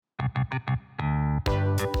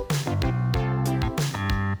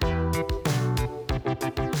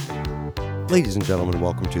Ladies and gentlemen,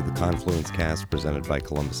 welcome to the Confluence Cast presented by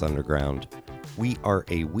Columbus Underground. We are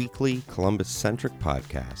a weekly Columbus-centric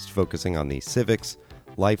podcast focusing on the civics,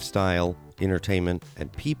 lifestyle, entertainment,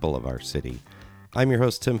 and people of our city. I'm your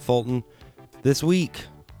host, Tim Fulton. This week,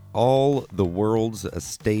 all the world's a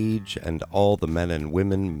stage and all the men and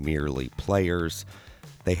women merely players.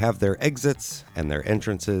 They have their exits and their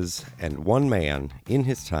entrances, and one man, in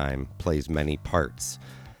his time, plays many parts.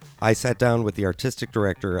 I sat down with the artistic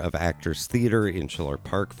director of Actors Theater in Schiller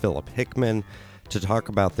Park, Philip Hickman, to talk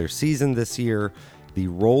about their season this year, the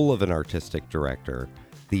role of an artistic director,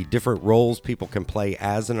 the different roles people can play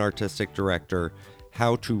as an artistic director,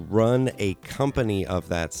 how to run a company of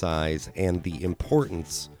that size, and the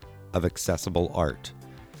importance of accessible art.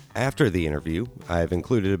 After the interview, I've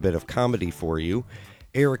included a bit of comedy for you.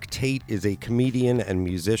 Eric Tate is a comedian and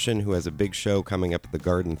musician who has a big show coming up at the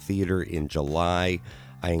Garden Theater in July.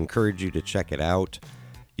 I encourage you to check it out.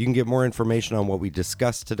 You can get more information on what we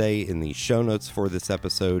discussed today in the show notes for this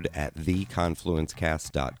episode at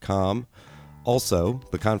theconfluencecast.com. Also,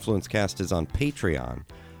 the Confluence Cast is on Patreon.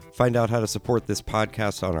 Find out how to support this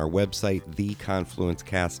podcast on our website,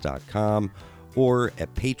 theconfluencecast.com, or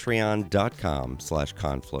at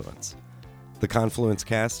patreon.com/confluence. The Confluence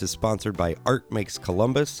Cast is sponsored by Art Makes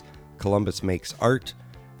Columbus, Columbus Makes Art,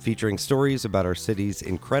 featuring stories about our city's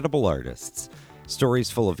incredible artists.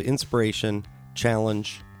 Stories full of inspiration,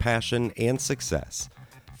 challenge, passion, and success.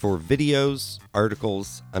 For videos,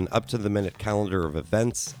 articles, an up-to-the-minute calendar of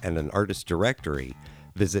events, and an artist directory,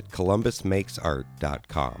 visit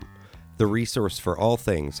columbusmakesart.com, the resource for all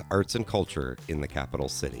things arts and culture in the capital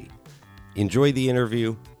city. Enjoy the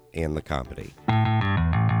interview and the comedy.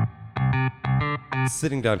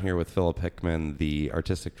 Sitting down here with Philip Hickman, the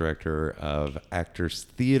artistic director of Actors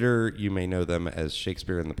Theater. You may know them as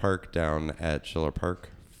Shakespeare in the Park down at Schiller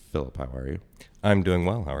Park. Philip, how are you? I'm doing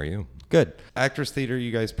well. How are you? Good. Actors Theater,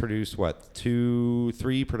 you guys produce,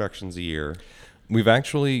 2-3 productions a year? We've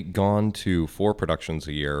actually gone to 4 productions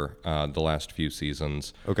a year the last few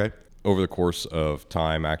seasons. Okay. Over the course of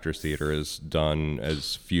time, Actors Theater has done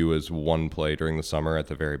as few as one play during the summer at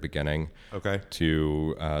the very beginning. Okay.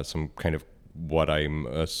 To some kind of what I'm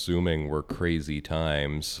assuming were crazy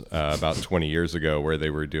times about 20 years ago where they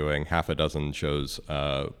were doing half a dozen shows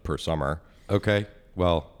per summer. Okay.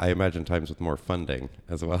 Well, I imagine times with more funding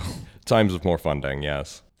as well. Times with more funding,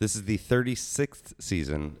 yes. This is the 36th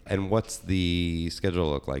season, and what's the schedule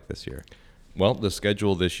look like this year? Well, the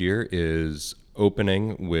schedule this year is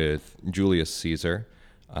opening with Julius Caesar,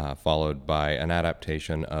 followed by an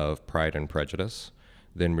adaptation of Pride and Prejudice.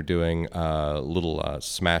 Then we're doing a little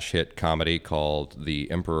smash hit comedy called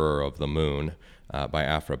The Emperor of the Moon by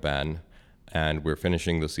Afra Ben. And we're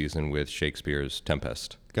finishing the season with Shakespeare's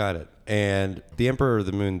Tempest. Got it. And The Emperor of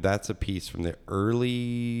the Moon, that's a piece from the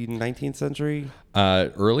early 19th century?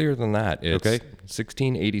 Earlier than that. It's okay.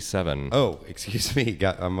 1687. Oh, excuse me.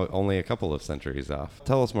 I'm only a couple of centuries off.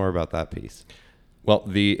 Tell us more about that piece. Well,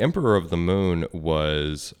 The Emperor of the Moon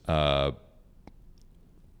was a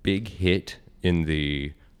big hit in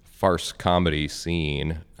the farce comedy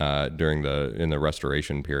scene in the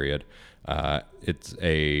Restoration period. It's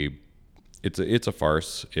a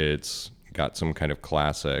farce. It's got some kind of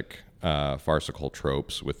classic farcical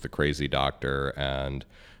tropes with the crazy doctor and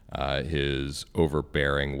his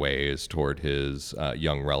overbearing ways toward his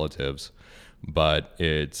young relatives, but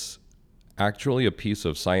it's actually a piece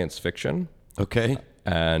of science fiction. Okay.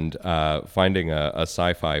 And finding a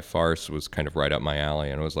sci-fi farce was kind of right up my alley,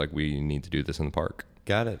 and I was like, we need to do this in the park.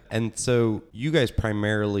 Got it. And so you guys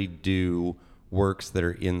primarily do works that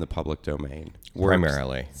are in the public domain.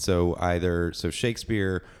 Primarily. So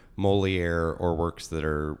Shakespeare, Moliere, or works that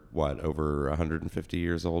are, over 150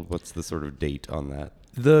 years old? What's the sort of date on that?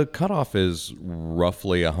 The cutoff is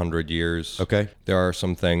roughly 100 years. Okay. There are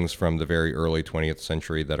some things from the very early 20th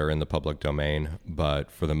century that are in the public domain,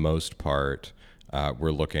 but for the most part,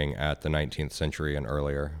 we're looking at the 19th century and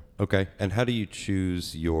earlier. Okay. And how do you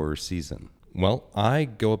choose your season? Well, I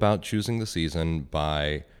go about choosing the season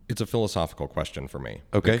by... It's a philosophical question for me.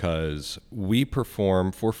 Okay. Because we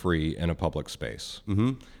perform for free in a public space.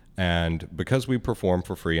 Mm-hmm. And because we perform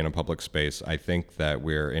for free in a public space, I think that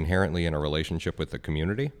we're inherently in a relationship with the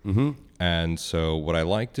community. Mm-hmm. And so what I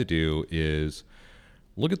like to do is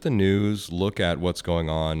look at the news, look at what's going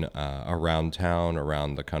on around town,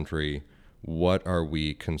 around the country. What are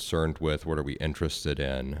we concerned with? What are we interested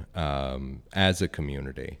in as a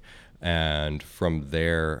community? And from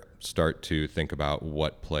there, start to think about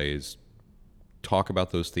what plays talk about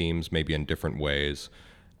those themes, maybe in different ways,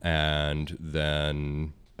 and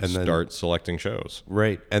then And then start selecting shows.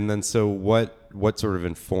 right. And then so what sort of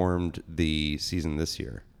informed the season this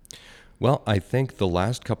year? Well, I think the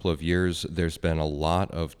last couple of years, there's been a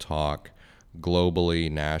lot of talk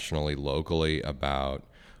globally, nationally, locally about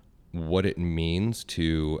what it means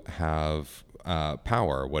to have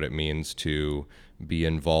power, what it means to be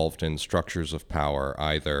involved in structures of power,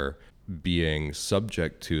 either being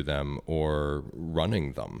subject to them or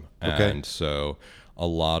running them. Okay. And so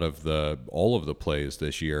all of the plays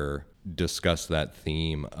this year discuss that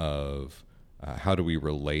theme of how do we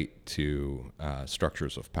relate to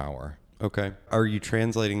structures of power. Okay. Are you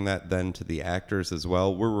translating that then to the actors as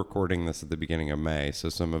well? We're recording this at the beginning of May, so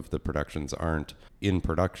some of the productions aren't in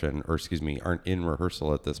production, or excuse me, aren't in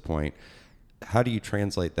rehearsal at this point. How do you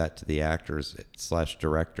translate that to the actors /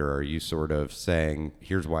 director? Are you sort of saying,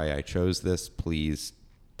 here's why I chose this, please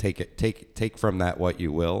take from that what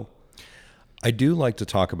you will? I do like to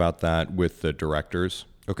talk about that with the directors.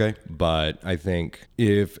 Okay. But I think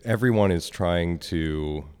if everyone is trying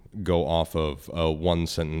to go off of a one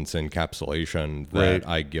sentence encapsulation that Right.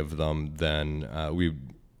 I give them, then we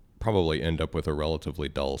probably end up with a relatively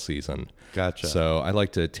dull season. Gotcha. So I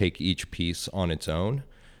like to take each piece on its own,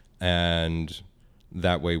 and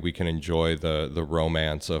that way we can enjoy the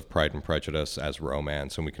romance of Pride and Prejudice as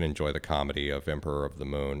romance, and we can enjoy the comedy of Emperor of the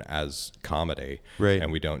Moon as comedy. Right.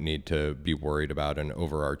 And we don't need to be worried about an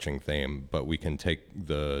overarching theme, but we can take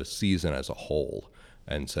the season as a whole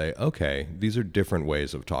and say, okay, these are different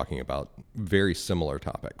ways of talking about very similar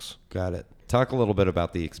topics. Got it. Talk a little bit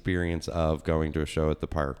about the experience of going to a show at the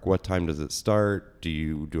park. What time does it start?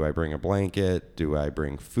 Do I bring a blanket? Do I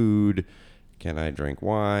bring food? Can I drink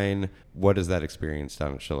wine? What is that experience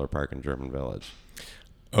down at Schiller Park in German Village?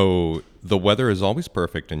 Oh, the weather is always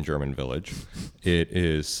perfect in German Village. It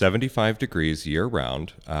is 75 degrees year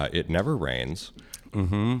round. It never rains.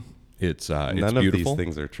 Mm-hmm. It's None beautiful. of these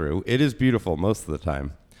things are true. It is beautiful most of the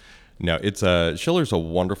time. No, Schiller's a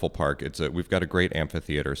wonderful park. We've got a great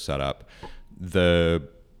amphitheater set up. The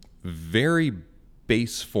very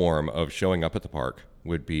base form of showing up at the park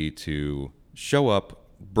would be to show up,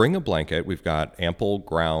 bring a blanket. We've got ample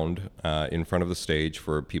ground in front of the stage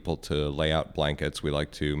for people to lay out blankets. We like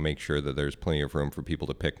to make sure that there's plenty of room for people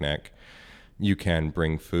to picnic. You can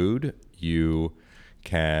bring food. You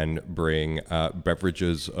can bring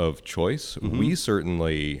beverages of choice. Mm-hmm. We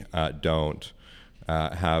certainly don't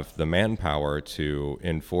have the manpower to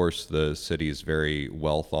enforce the city's very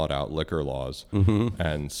well thought out liquor laws. Mm-hmm.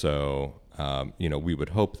 And so, we would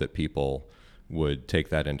hope that people would take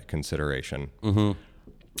that into consideration. Mm-hmm.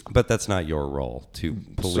 But that's not your role to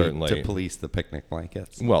police the picnic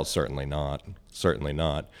blankets. Well, certainly not. Certainly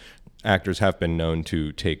not. Actors have been known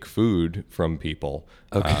to take food from people.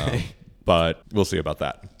 Okay. But we'll see about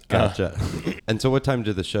that. Gotcha. And so what time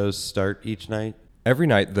do the shows start each night? Every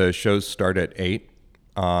night, the shows start at 8.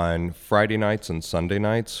 On Friday nights and Sunday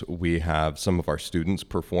nights, we have some of our students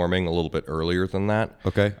performing a little bit earlier than that.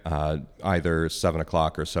 Okay. Either 7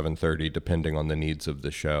 o'clock or 7:30, depending on the needs of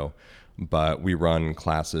the show. But we run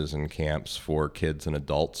classes and camps for kids and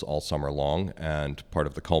adults all summer long, and part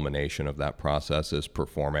of the culmination of that process is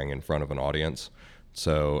performing in front of an audience.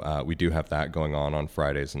 So we do have that going on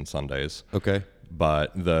Fridays and Sundays. Okay.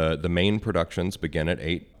 But the main productions begin at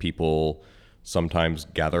 8. People sometimes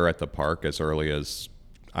gather at the park as early as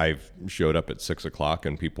I've showed up at 6 o'clock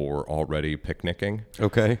and people were already picnicking.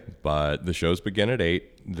 Okay. But the shows begin at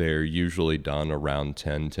 8. They're usually done around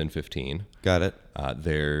 10:15. Got it.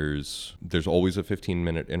 There's always a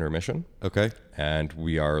 15-minute intermission. Okay. And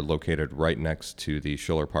we are located right next to the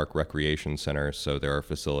Schiller Park Recreation Center, so there are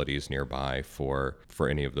facilities nearby for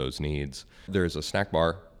any of those needs. There's a snack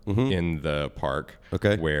bar in the park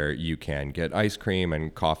where you can get ice cream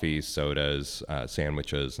and coffee, sodas,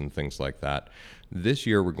 sandwiches, and things like that. This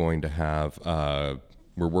year we're going to have,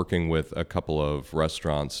 we're working with a couple of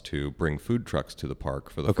restaurants to bring food trucks to the park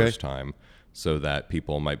for the first time so that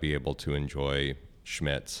people might be able to enjoy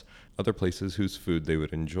Schmidt's, other places whose food they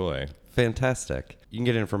would enjoy. Fantastic. You can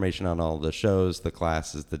get information on all the shows, the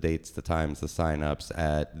classes, the dates, the times, the sign-ups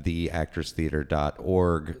at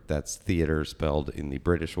theactorstheatre.org. That's theater spelled in the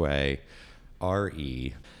British way,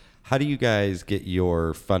 R-E. How do you guys get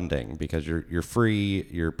your funding? Because you're free,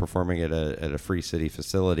 you're performing at a free city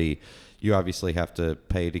facility. You obviously have to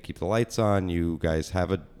pay to keep the lights on. You guys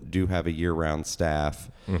do have a year-round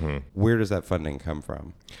staff. Mm-hmm. Where does that funding come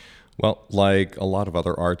from? Well, like a lot of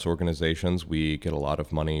other arts organizations, we get a lot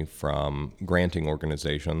of money from granting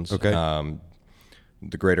organizations. Okay.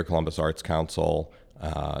 The Greater Columbus Arts Council,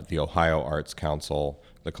 the Ohio Arts Council,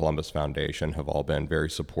 the Columbus Foundation have all been very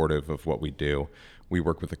supportive of what we do. We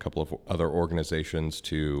work with a couple of other organizations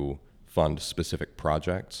to fund specific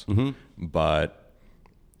projects, but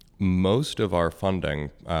most of our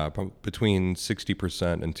funding, between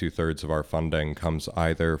 60% and 2/3 of our funding, comes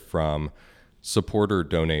either from supporter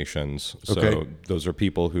donations. So those are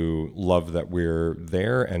people who love that we're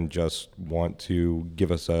there and just want to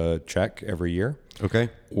give us a check every year. Okay.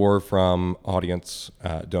 Or from audience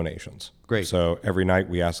donations. Great. So every night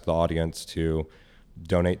we ask the audience to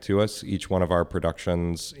donate to us. Each one of our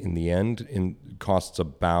productions in the end costs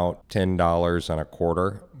about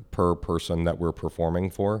 $10.25 per person that we're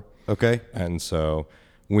performing for. Okay. And so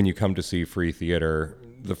when you come to see free theater,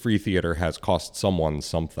 the free theater has cost someone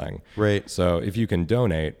something. Right. So if you can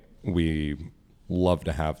donate, we love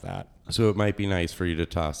to have that. So it might be nice for you to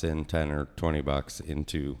toss in 10 or 20 bucks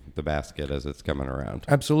into the basket as it's coming around.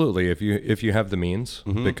 Absolutely. If you have the means,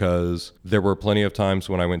 because there were plenty of times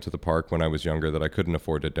when I went to the park when I was younger that I couldn't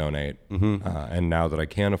afford to donate. And now that I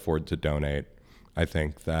can afford to donate,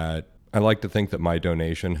 I like to think that my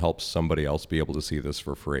donation helps somebody else be able to see this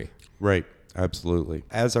for free. Right. Absolutely.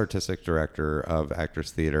 As artistic director of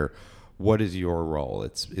Actors Theater, what is your role?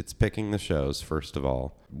 It's picking the shows, first of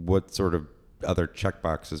all. What sort of other check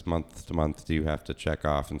boxes month to month do you have to check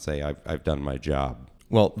off and say, I've done my job?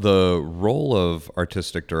 Well, the role of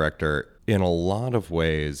artistic director in a lot of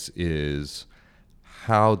ways is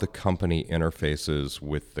how the company interfaces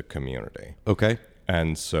with the community. Okay.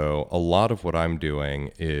 And so a lot of what I'm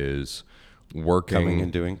doing is Coming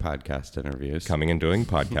and doing podcast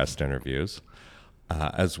interviews,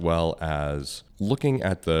 as well as looking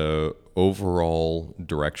at the overall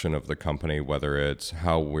direction of the company, whether it's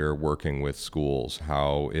how we're working with schools,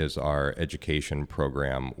 how is our education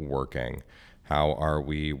program working, how are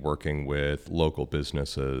we working with local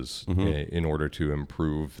businesses in order to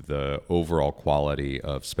improve the overall quality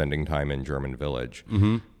of spending time in German Village,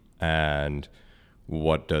 and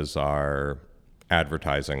what does our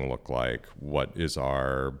advertising look like? What is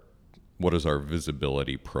our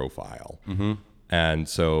visibility profile? And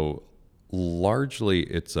so largely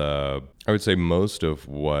I would say most of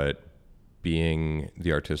what being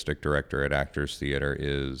the artistic director at Actors Theater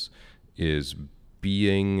is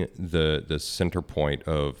being the center point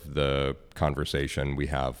of the conversation we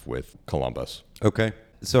have with Columbus. Okay.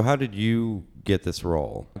 So how did you get this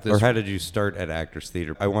role? Or how did you start at Actors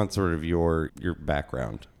Theater? I want sort of your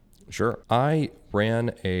background. Sure. I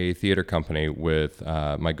ran a theater company with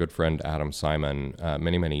my good friend Adam Simon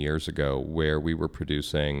many, many years ago, where we were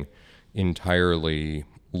producing entirely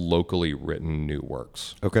locally written new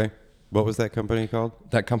works. Okay. What was that company called?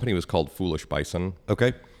 That company was called Foolish Bison.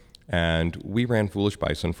 Okay. And we ran Foolish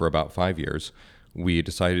Bison for about 5 years. We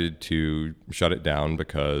decided to shut it down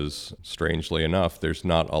because, strangely enough, there's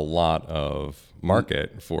not a lot of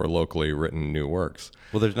market for locally written new works.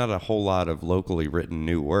 Well, there's not a whole lot of locally written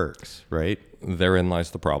new works, right? Therein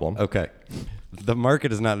lies the problem. Okay. The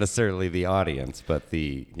market is not necessarily the audience, but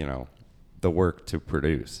the work to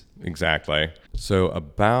produce. Exactly. So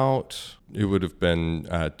it would have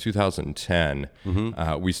been 2010,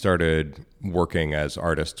 we started working as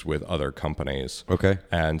artists with other companies. Okay.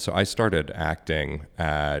 And so I started acting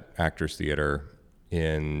at Actors Theater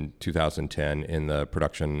in 2010 in the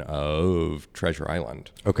production of Treasure Island.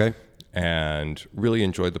 Okay. And really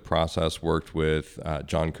enjoyed the process, worked with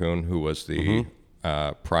John Kuhn, who was the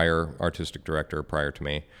prior artistic director prior to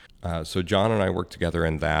me. So John and I worked together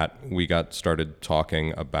in that. We got started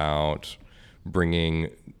talking about bringing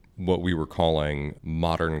what we were calling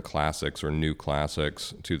modern classics or new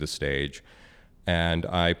classics to the stage. And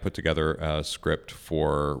I put together a script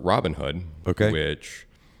for Robin Hood, which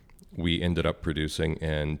we ended up producing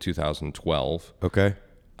in 2012. Okay.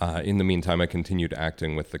 In the meantime, I continued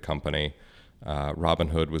acting with the company. Robin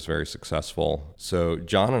Hood was very successful. So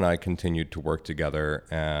John and I continued to work together,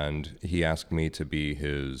 and he asked me to be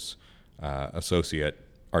his associate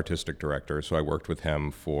artistic director. So I worked with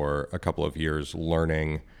him for a couple of years,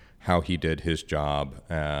 learning how he did his job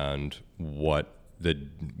and what the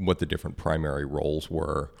different primary roles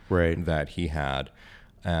were that he had.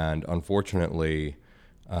 And unfortunately,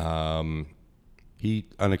 he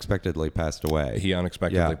unexpectedly passed away.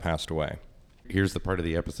 Passed away. Here's the part of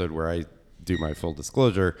the episode where I do my full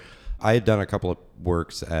disclosure. I had done a couple of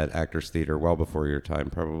works at Actors Theater well before your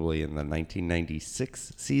time, probably in the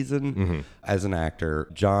 1996 season as an actor.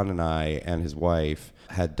 John and I and his wife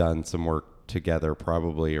had done some work together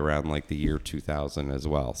probably around like the year 2000 as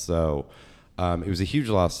well. So it was a huge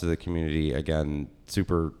loss to the community. Again,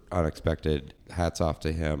 super unexpected. Hats off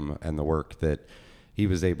to him and the work that he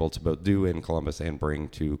was able to both do in Columbus and bring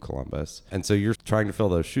to Columbus. And so you're trying to fill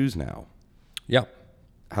those shoes now. Yeah.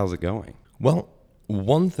 How's it going? Well,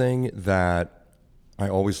 one thing that I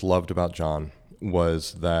always loved about John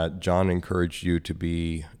was that John encouraged you to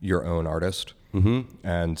be your own artist. Mm-hmm.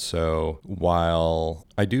 And so while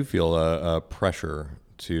I do feel a pressure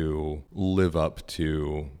to live up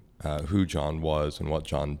to who John was and what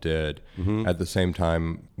John did, at the same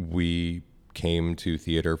time, we came to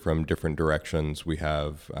theater from different directions. We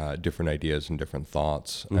have different ideas and different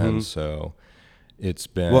thoughts. And so it's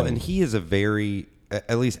been... Well, and he is a very,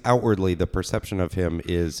 at least outwardly, the perception of him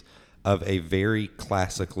is of a very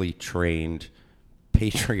classically trained,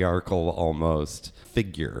 patriarchal almost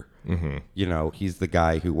figure. Mm-hmm. You know, he's the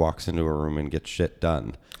guy who walks into a room and gets shit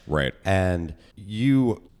done. Right. And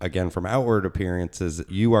you, again, from outward appearances,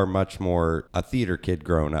 you are much more a theater kid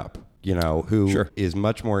grown up, you know, who is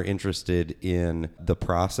much more interested in the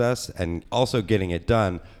process and also getting it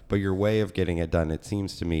done. But your way of getting it done, it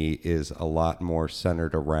seems to me, is a lot more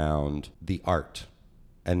centered around the art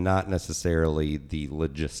and not necessarily the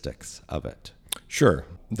logistics of it. Sure.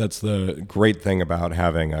 That's the great thing about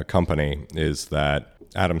having a company, is that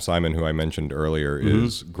Adam Simon, who I mentioned earlier,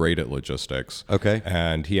 is great at logistics. Okay.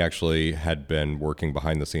 And he actually had been working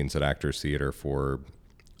behind the scenes at Actors Theater for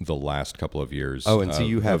the last couple of years. Oh, and so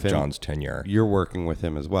you have him, John's tenure. You're working with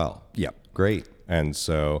him as well. Yep. Great. And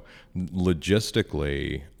so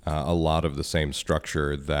logistically, a lot of the same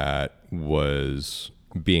structure that was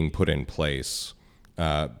being put in place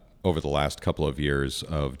over the last couple of years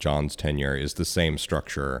of John's tenure is the same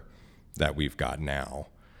structure that we've got now.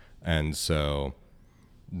 And so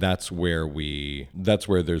that's where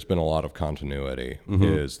there's been a lot of continuity,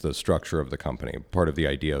 is the structure of the company. Part of the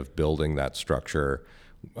idea of building that structure,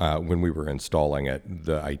 when we were installing it,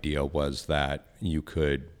 the idea was that you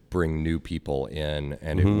could bring new people in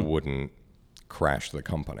and it wouldn't crash the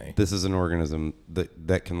company. This is an organism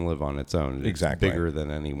that can live on its own. It's Exactly. bigger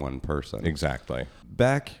than any one person. Exactly.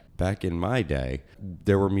 Back in my day,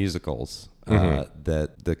 there were musicals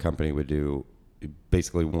that the company would do,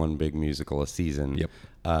 basically one big musical a season. Yep.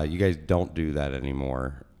 You guys don't do that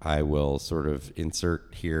anymore. I will sort of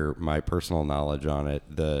insert here my personal knowledge on it.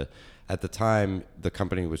 At the time, the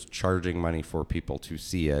company was charging money for people to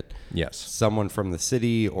see it. Yes. Someone from the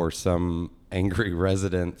city or some angry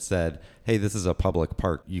resident said, hey, this is a public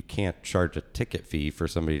park. You can't charge a ticket fee for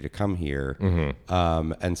somebody to come here.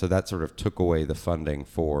 And so that sort of took away the funding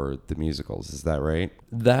for the musicals. Is that right?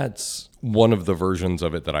 That's one of the versions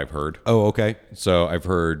of it that I've heard. Oh, okay. So I've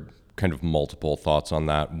heard kind of multiple thoughts on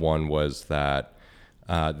that. One was that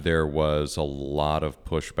there was a lot of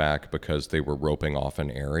pushback because they were roping off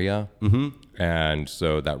an area. And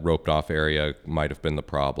so that roped off area might have been the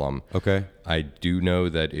problem. Okay. I do know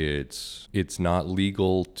that it's not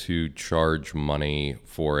legal to charge money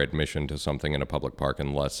for admission to something in a public park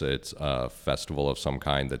unless it's a festival of some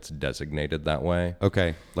kind that's designated that way.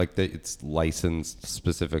 Okay. Like it's licensed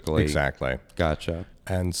specifically. Exactly. Gotcha.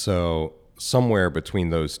 And so somewhere between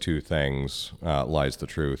those two things lies the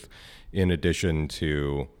truth, in addition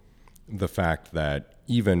to the fact that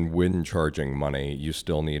even when charging money, you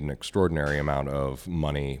still need an extraordinary amount of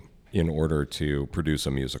money in order to produce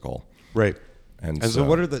a musical. Right. And so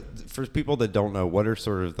what are for people that don't know, what are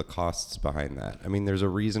sort of the costs behind that? I mean, there's a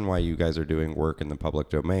reason why you guys are doing work in the public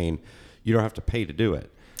domain. You don't have to pay to do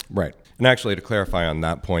it. Right. And actually, to clarify on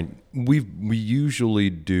that point, we usually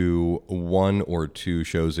do 1 or 2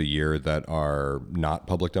 shows a year that are not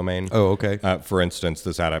public domain. Oh, okay. For instance,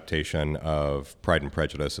 this adaptation of Pride and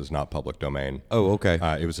Prejudice is not public domain. Oh, okay.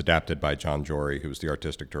 It was adapted by John Jory, who was the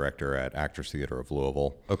artistic director at Actors Theater of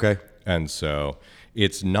Louisville. Okay. And so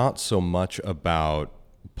it's not so much about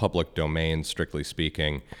public domain, strictly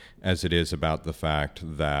speaking, as it is about the fact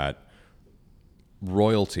that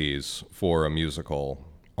royalties for a musical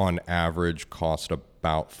on average cost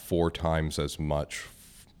about 4 times as much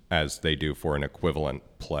as they do for an equivalent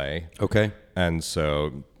play. Okay. And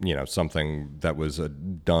so, something that was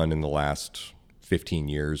done in the last 15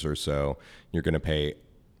 years or so, you're going to pay,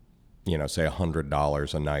 say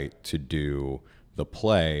 $100 a night to do the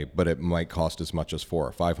play, but it might cost as much as $400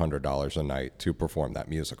 or $500 a night to perform that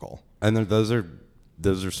musical. And then those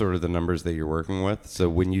are sort of the numbers that you're working with. So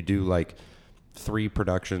when you do like 3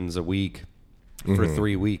 productions a week for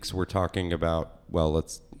 3 weeks, we're talking about, well,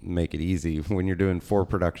 let's make it easy. When you're doing 4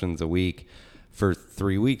 productions a week for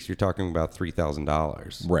 3 weeks, you're talking about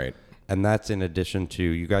 $3,000. Right. And that's in addition to,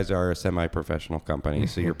 you guys are a semi-professional company,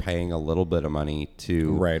 so you're paying a little bit of money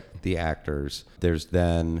to the actors. There's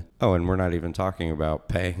then, and we're not even talking about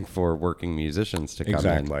paying for working musicians to come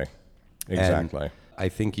in. Exactly. And I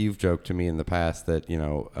think you've joked to me in the past that,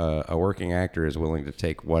 a working actor is willing to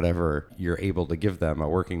take whatever you're able to give them. A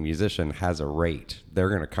working musician has a rate. They're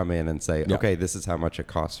going to come in and say, okay, this is how much it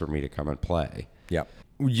costs for me to come and play. Yeah.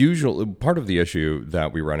 Usually, part of the issue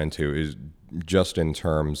that we run into is just in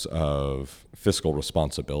terms of fiscal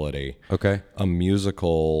responsibility. Okay. A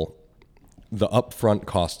musical, the upfront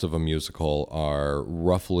costs of a musical are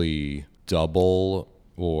roughly double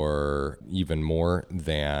or even more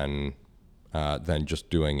than just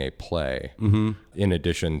doing a play. Mm-hmm. In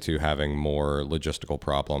addition to having more logistical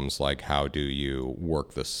problems, like how do you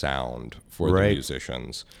work the sound for the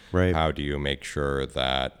musicians? Right. How do you make sure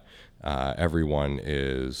that everyone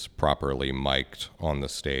is properly mic'd on the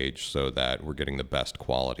stage so that we're getting the best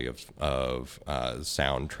quality of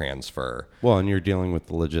sound transfer? Well, and you're dealing with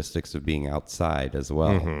the logistics of being outside as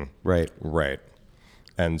well. Mm-hmm. Right. Right.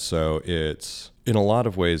 And so it's, in a lot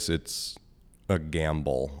of ways, it's a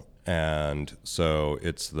gamble. And so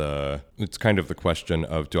it's kind of the question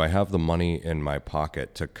of, do I have the money in my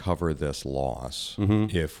pocket to cover this loss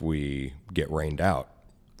if we get rained out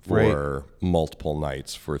for multiple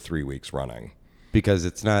nights for 3 weeks running? Because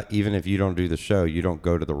it's not, even if you don't do the show, you don't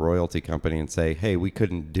go to the royalty company and say, hey, we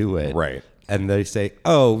couldn't do it. Right. And they say,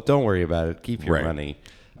 oh, don't worry about it. Keep your money.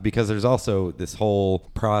 Because there's also this whole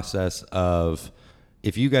process of,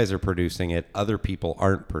 if you guys are producing it, other people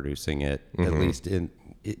aren't producing it, at least in...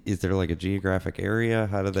 Is there like a geographic area?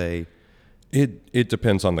 How do they... It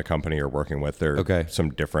depends on the company you're working with. There Okay. are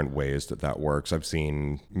some different ways that works. I've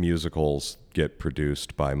seen musicals get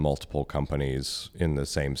produced by multiple companies in the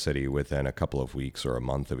same city within a couple of weeks or a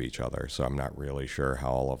month of each other. So I'm not really sure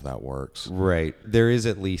how all of that works. Right. There is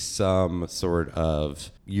at least some sort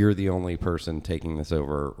of, you're the only person taking this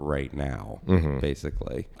over right now,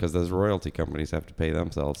 basically. Because those royalty companies have to pay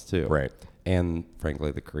themselves too. Right. And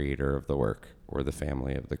frankly, the creator of the work, or the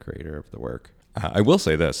family of the creator of the work. I will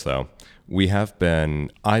say this, though.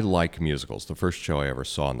 I like musicals. The first show I ever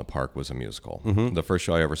saw in the park was a musical. The first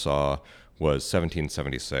show I ever saw was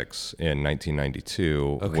 1776 in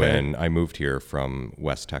 1992 when I moved here from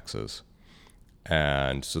West Texas.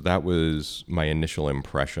 And so that was my initial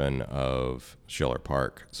impression of Schiller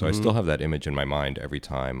Park. So I still have that image in my mind every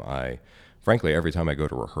time I go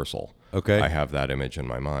to rehearsal. Okay. I have that image in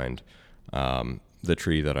my mind. The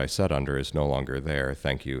tree that I sat under is no longer there.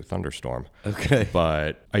 Thank you, thunderstorm. Okay.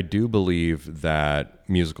 But I do believe that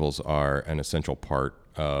musicals are an essential part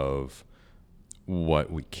of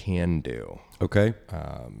what we can do Okay.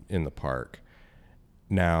 in the park.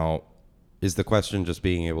 Now, Is the question just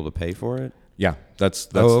being able to pay for it? yeah, that's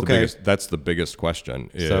okay. the biggest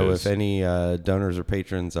question. So if any donors or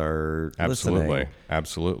patrons are listening.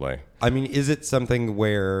 Absolutely. I mean, is it something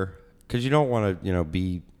where, because you don't want to,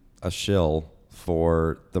 be a shill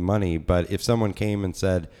for the money, but if someone came and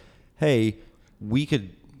said, hey, we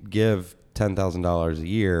could give $10,000 a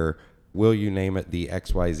year, will you name it the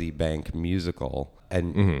XYZ Bank musical?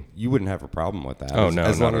 And you wouldn't have a problem with that. Oh, no,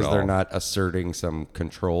 as long not as at they're all. not asserting some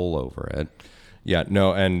control over it. Yeah,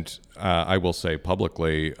 no, and I will say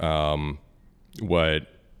publicly what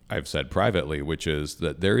I've said privately, which is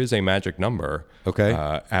that there is a magic number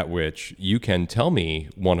at which you can tell me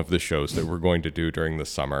one of the shows that we're going to do during the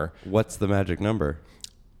summer. What's the magic number?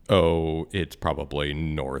 Oh, it's probably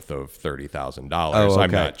north of $30,000. Oh, okay.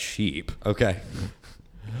 I'm not cheap. Okay.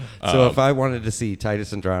 So if I wanted to see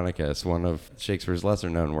Titus Andronicus, one of Shakespeare's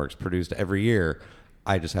lesser-known works, produced every year,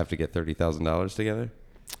 I just have to get $30,000 together?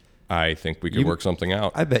 I think we could work something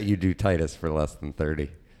out. I bet you do Titus for less than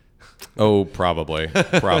 30. Oh, probably.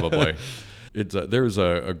 It's there's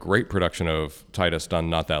a great production of Titus done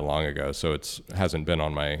not that long ago, so hasn't been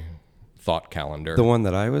on my thought calendar. The one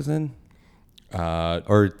that I was in?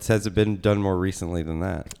 Or has it been done more recently than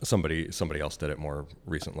that? Somebody else did it more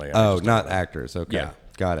recently. Not actors. Okay. Yeah.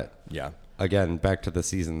 Got it. Yeah. Again, back to the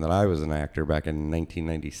season that I was an actor back in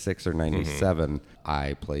 1996 or 97,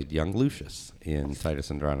 I played young Lucius in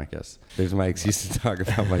Titus Andronicus. There's my excuse to talk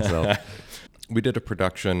about myself. We did a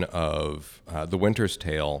production of The Winter's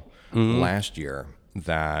Tale last year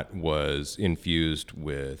that was infused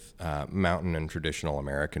with mountain and traditional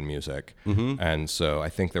American music. And so I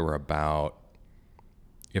think there were about,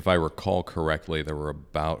 if I recall correctly, there were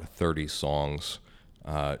about 30 songs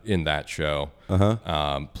in that show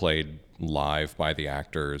played live by the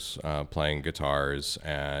actors, playing guitars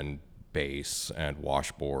and bass and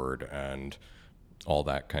washboard and all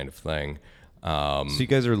that kind of thing. So you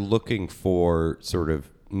guys are looking for sort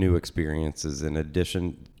of new experiences in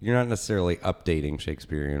addition. You're not necessarily updating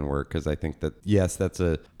Shakespearean work, because I think that, yes, that's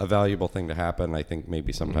a valuable thing to happen. I think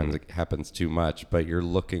maybe sometimes it happens too much, but you're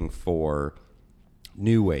looking for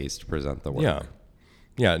new ways to present the work.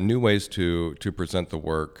 Yeah, new ways to present the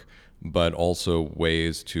work, but also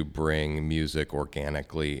ways to bring music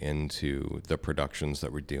organically into the productions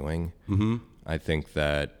that we're doing. I think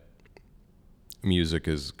that music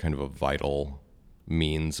is kind of a vital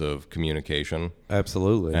means of communication.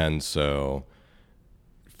 Absolutely. And so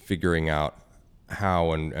figuring out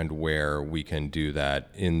how and where we can do that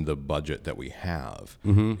in the budget that we have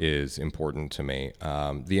is important to me.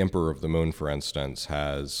 The Emperor of the Moon, for instance,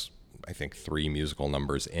 has, I think, 3 musical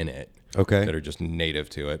numbers in it that are just native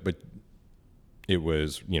to it. But it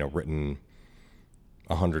was, written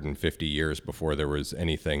 150 years before there was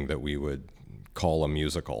anything that we would call a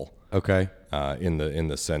musical. Okay. In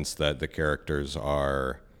the sense that the characters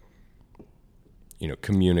are,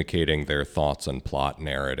 communicating their thoughts and plot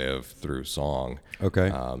narrative through song.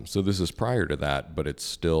 Okay. So this is prior to that, but it's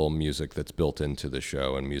still music that's built into the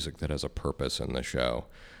show and music that has a purpose in the show.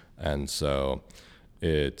 And so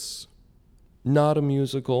it's not a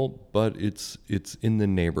musical, but it's in the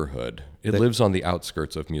neighborhood. It lives on the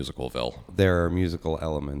outskirts of Musicalville. There are musical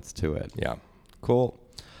elements to it. Yeah. Cool.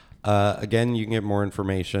 Again, you can get more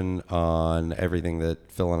information on everything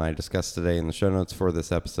that Phil and I discussed today in the show notes for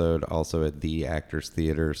this episode, also at The Actors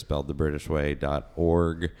Theatre, spelled the British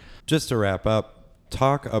way.org. Just to wrap up,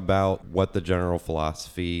 talk about what the general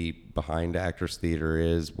philosophy behind Actors Theatre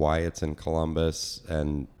is, why it's in Columbus,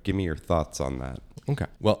 and give me your thoughts on that. Okay.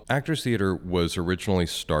 Well, Actors Theatre was originally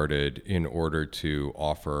started in order to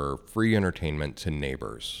offer free entertainment to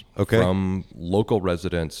neighbors. Okay. From local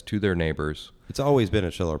residents to their neighbors. It's always been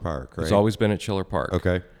at Schiller Park, right? It's always been at Schiller Park.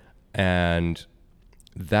 Okay. And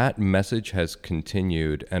that message has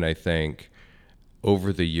continued, and I think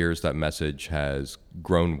over the years that message has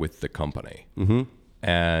grown with the company. Mm-hmm.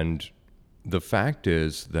 And the fact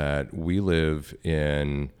is that we live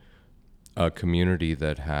in a community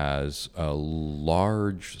that has a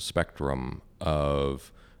large spectrum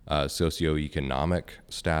of socioeconomic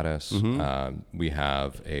status. We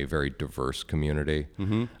have a very diverse community.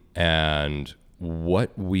 And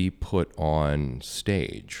what we put on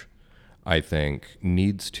stage, I think,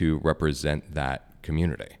 needs to represent that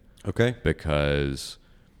community. Okay. Because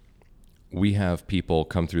we have people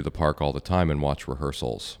come through the park all the time and watch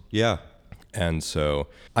rehearsals. Yeah. And so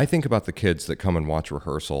I think about the kids that come and watch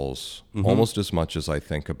rehearsals almost as much as I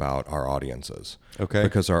think about our audiences. Okay.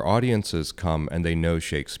 Because our audiences come and they know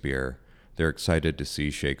Shakespeare. They're excited to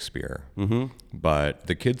see Shakespeare. But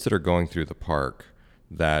the kids that are going through the park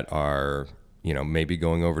that are, maybe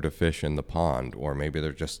going over to fish in the pond, or maybe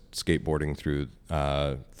they're just skateboarding through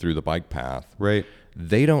the bike path. Right.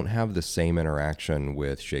 They don't have the same interaction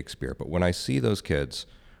with Shakespeare. But when I see those kids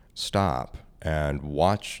stop and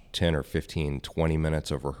watch 10 or 15, 20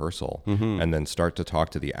 minutes of rehearsal and then start to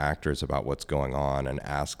talk to the actors about what's going on and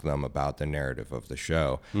ask them about the narrative of the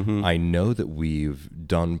show, I know that we've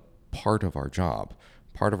done part of our job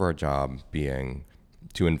being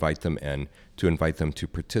to invite them in, to invite them to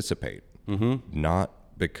participate,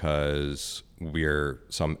 not because we're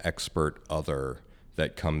some expert other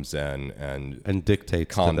that comes in and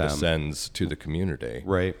dictates condescends to the community.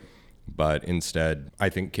 Right. But instead, I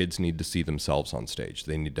think kids need to see themselves on stage.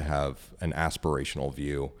 They need to have an aspirational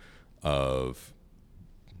view of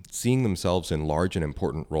seeing themselves in large and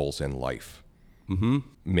important roles in life.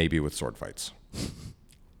 Maybe with sword fights.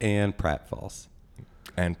 And pratfalls.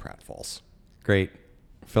 Great.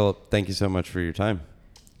 Philip, thank you so much for your time.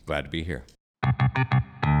 Glad to be here.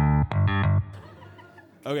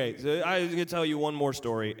 Okay, so I'm going to tell you one more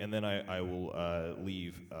story, and then I will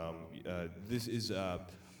leave. This is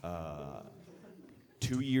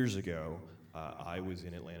 2 years ago. I was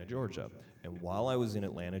in Atlanta, Georgia. And while I was in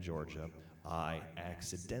Atlanta, Georgia, I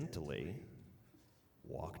accidentally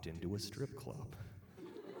walked into a strip club.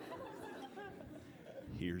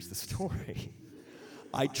 Here's the story.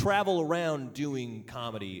 I travel around doing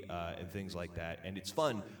comedy and things like that, and it's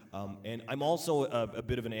fun. And I'm also a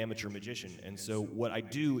bit of an amateur magician, and so what I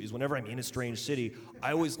do is whenever I'm in a strange city,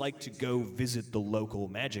 I always like to go visit the local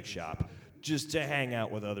magic shop just to hang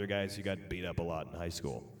out with other guys who got beat up a lot in high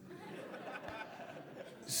school.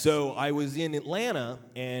 So I was in Atlanta,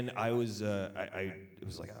 and I was I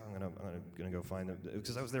was like, oh, I'm gonna go find them,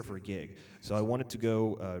 because I was there for a gig. So I wanted to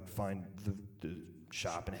go find the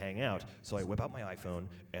shop and hang out. So I whip out my iPhone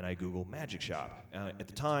and I Google magic shop. At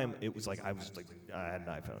the time, it was like I had an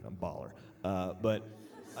iPhone. I'm a baller. But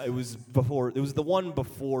it was the one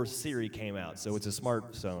before Siri came out. So it's a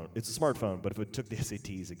smartphone. It's a smartphone, but if it took the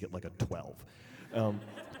SATs, it'd get like a 12.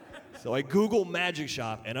 So I Google magic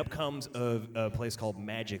shop, and up comes a place called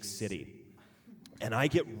Magic City. And I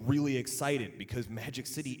get really excited because Magic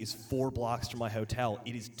City is 4 blocks from my hotel.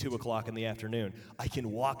 It is 2 o'clock in the afternoon. I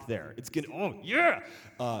can walk there. Oh, yeah!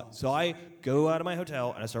 So I go out of my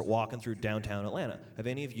hotel and I start walking through downtown Atlanta. Have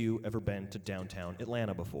any of you ever been to downtown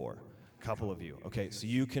Atlanta before? A couple of you. Okay, so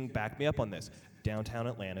you can back me up on this. Downtown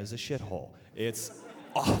Atlanta is a shithole. It's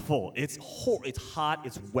awful. It's hot,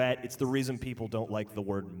 it's wet. It's the reason people don't like the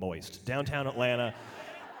word moist. Downtown Atlanta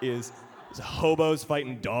is hobos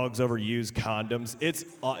fighting dogs over used condoms.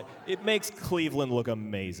 It makes Cleveland look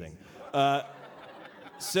amazing.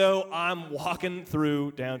 So I'm walking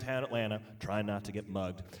through downtown Atlanta, trying not to get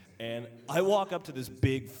mugged, and I walk up to this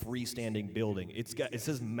big freestanding building. It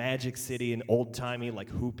says Magic City in old-timey, like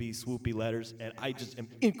hoopy, swoopy letters, and I just am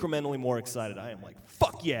incrementally more excited. I am like,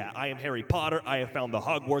 fuck yeah, I am Harry Potter. I have found the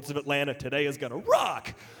Hogwarts of Atlanta. Today is gonna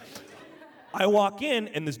rock. I walk in,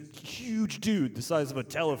 and this huge dude, the size of a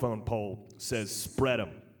telephone pole, says, spread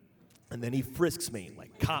 'em. And then he frisks me,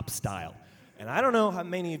 like cop style. And I don't know how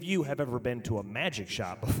many of you have ever been to a magic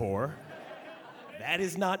shop before. That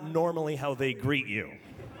is not normally how they greet you.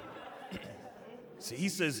 So he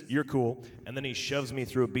says, you're cool, and then he shoves me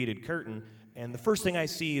through a beaded curtain, and the first thing I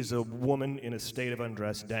see is a woman in a state of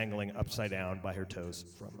undress dangling upside down by her toes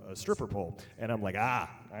from a stripper pole. And I'm like, I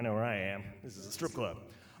know where I am. This is a strip club.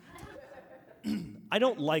 I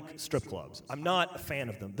don't like strip clubs. I'm not a fan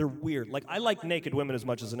of them. They're weird. Like, I like naked women as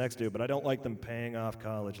much as the next dude, but I don't like them paying off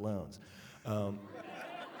college loans.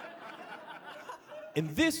 And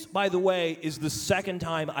this, by the way, is the second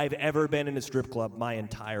time I've ever been in a strip club my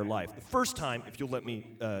entire life. The first time, if you'll let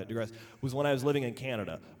me digress, was when I was living in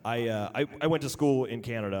Canada. I went to school in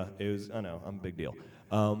Canada. I know, I'm a big deal.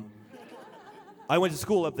 I went to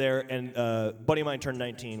school up there, and a buddy of mine turned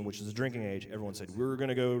 19, which is the drinking age. Everyone said, we're going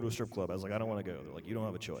to go to a strip club. I was like, I don't want to go. They're like, you don't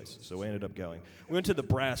have a choice. So we ended up going. We went to the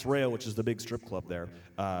Brass Rail, which is the big strip club there.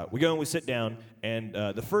 We go and we sit down, and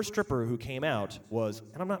the first stripper who came out was,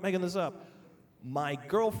 and I'm not making this up, my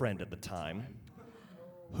girlfriend at the time,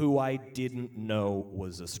 who I didn't know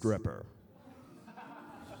was a stripper.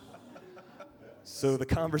 So the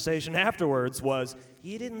conversation afterwards was,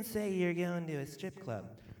 you didn't say you're going to a strip club.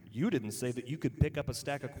 You didn't say that you could pick up a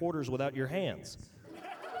stack of quarters without your hands.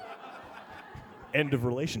 End of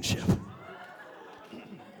relationship.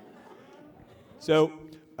 So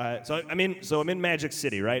I'm in Magic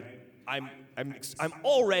City, right? I'm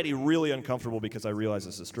already really uncomfortable because I realize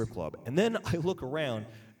it's a strip club, and then I look around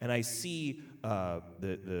and I see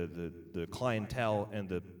the clientele and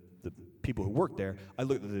the people who work there. I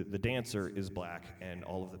look, the dancer is black, and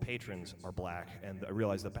all of the patrons are black, and I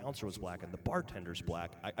realize the bouncer was black, and the bartender's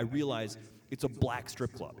black. I realize it's a black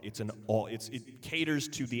strip club. It caters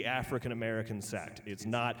to the African American sect. It's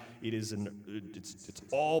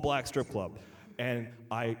all black strip club. And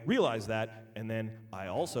I realize that, and then I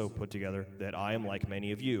also put together that I am like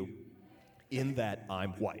many of you, in that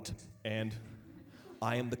I'm white. And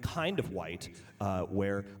I am the kind of white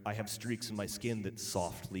where I have streaks in my skin that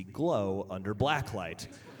softly glow under black light.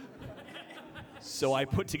 So I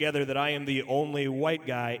put together that I am the only white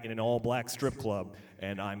guy in an all-black strip club,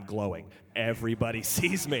 and I'm glowing. Everybody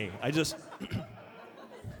sees me.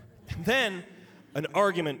 Then an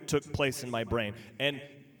argument took place in my brain. And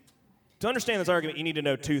to understand this argument, you need to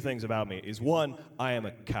know two things about me. Is one, I am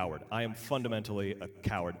a coward. I am fundamentally a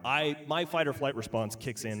coward. My fight or flight response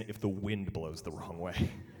kicks in if the wind blows the wrong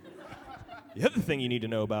way. The other thing you need to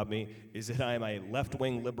know about me is that I am a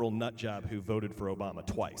left-wing liberal nutjob who voted for Obama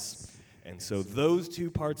twice. And so those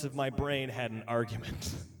two parts of my brain had an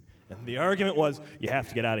argument. And the argument was, you have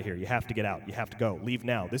to get out of here. You have to get out. You have to go. Leave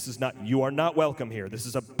now. You are not welcome here. This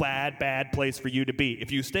is a bad, bad place for you to be. If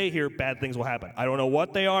you stay here, bad things will happen. I don't know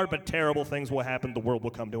what they are, but terrible things will happen. The world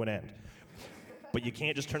will come to an end. But you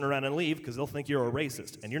can't just turn around and leave because they'll think you're a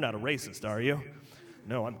racist. And you're not a racist, are you?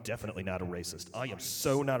 No, I'm definitely not a racist. I am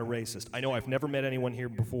so not a racist. I know I've never met anyone here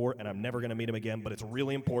before, and I'm never going to meet them again, but it's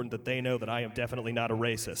really important that they know that I am definitely not a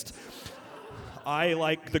racist. I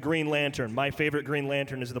like the Green Lantern. My favorite Green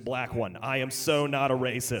Lantern is the black one. I am so not a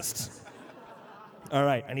racist. All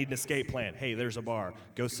right, I need an escape plan. Hey, there's a bar.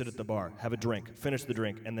 Go sit at the bar. Have a drink. Finish the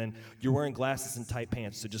drink. And then you're wearing glasses and tight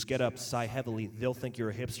pants, so just get up, sigh heavily. They'll think you're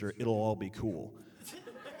a hipster. It'll all be cool.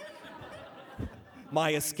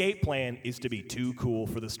 My escape plan is to be too cool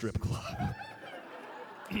for the strip club.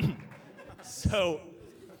 So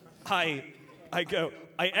I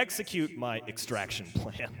execute my extraction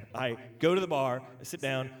plan. I go to the bar, I sit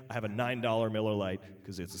down, I have a $9 Miller Lite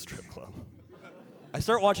because it's a strip club. I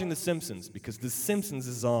start watching The Simpsons because The Simpsons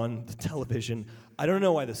is on the television. I don't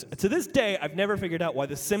know why to this day, I've never figured out why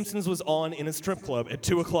The Simpsons was on in a strip club at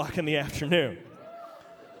 2 o'clock in the afternoon.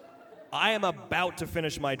 I am about to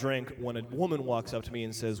finish my drink when a woman walks up to me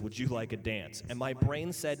and says, would you like a dance? And my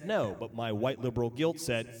brain said no, but my white liberal guilt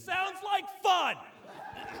said, sounds like fun!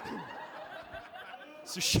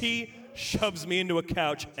 So she shoves me into a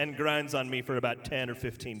couch and grinds on me for about 10 or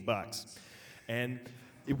 15 bucks. And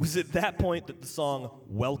it was at that point that the song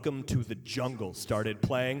Welcome to the Jungle started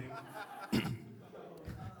playing.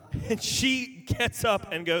 And she gets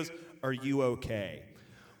up and goes, "Are you okay?"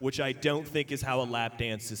 Which I don't think is how a lap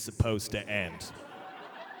dance is supposed to end.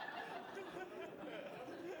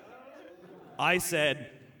 I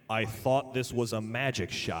said, "I thought this was a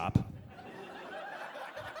magic shop."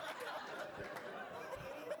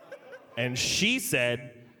 And she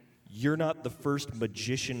said, "You're not the first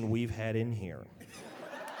magician we've had in here."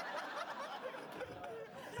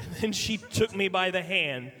 And then she took me by the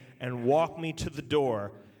hand and walked me to the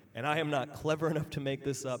door. And I am not clever enough to make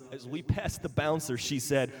this up. As we passed the bouncer, she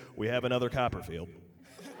said, "We have another Copperfield."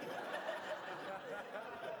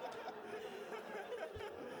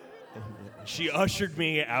 She ushered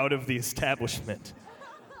me out of the establishment.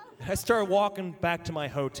 I started walking back to my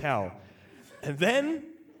hotel. And then,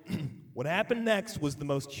 what happened next was the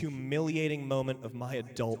most humiliating moment of my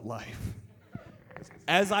adult life.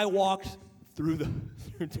 As I walked through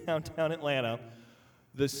downtown Atlanta,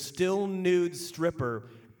 the still nude stripper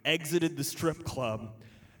exited the strip club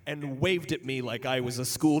and waved at me like I was a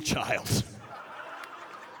school child.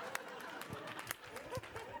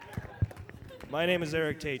 My name is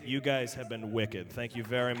Eric Tate. You guys have been wicked. Thank you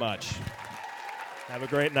very much. Have a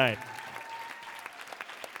great night.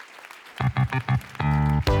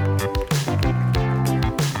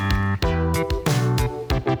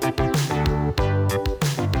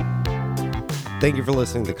 Thank you for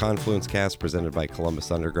listening to the Confluence Cast presented by Columbus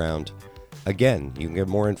Underground. Again, you can get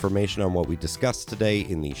more information on what we discussed today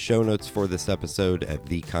in the show notes for this episode at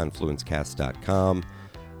theconfluencecast.com.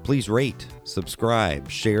 Please rate, subscribe,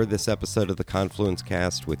 share this episode of the Confluence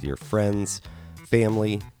Cast with your friends,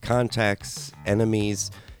 family, contacts, enemies,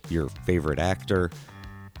 your favorite actor.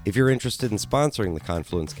 If you're interested in sponsoring the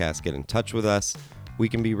Confluence Cast, get in touch with us. We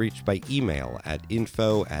can be reached by email at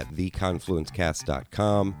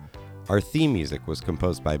info@theconfluencecast.com. Our theme music was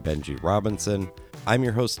composed by Benji Robinson. I'm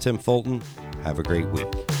your host, Tim Fulton. Have a great week.